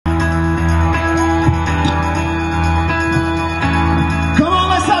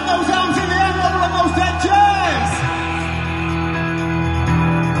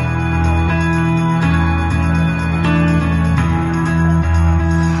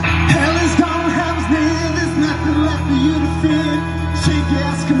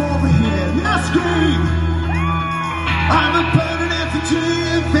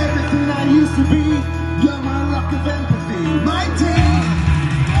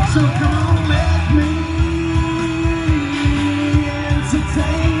So come on, let me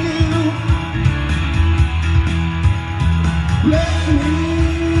entertain you. Let me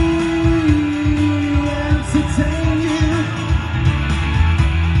entertain you.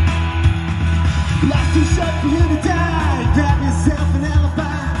 Life's too short for you to die. Grab yourself an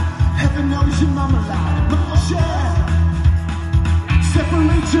alibi. Heaven knows your mama lied. Bullshit.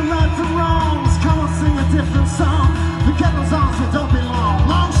 Separate your right from wrongs. Come on, sing a different song. The kettle's on, so don't be long.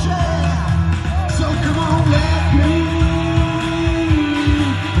 Long share. So come on, let me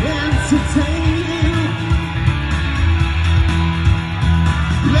entertain you.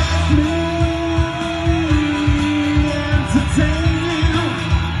 Let me entertain you.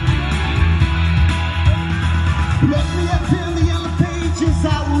 Let me appear in the yellow pages.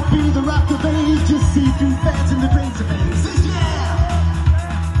 I will be the rock of ages. See through fans in the razor veins.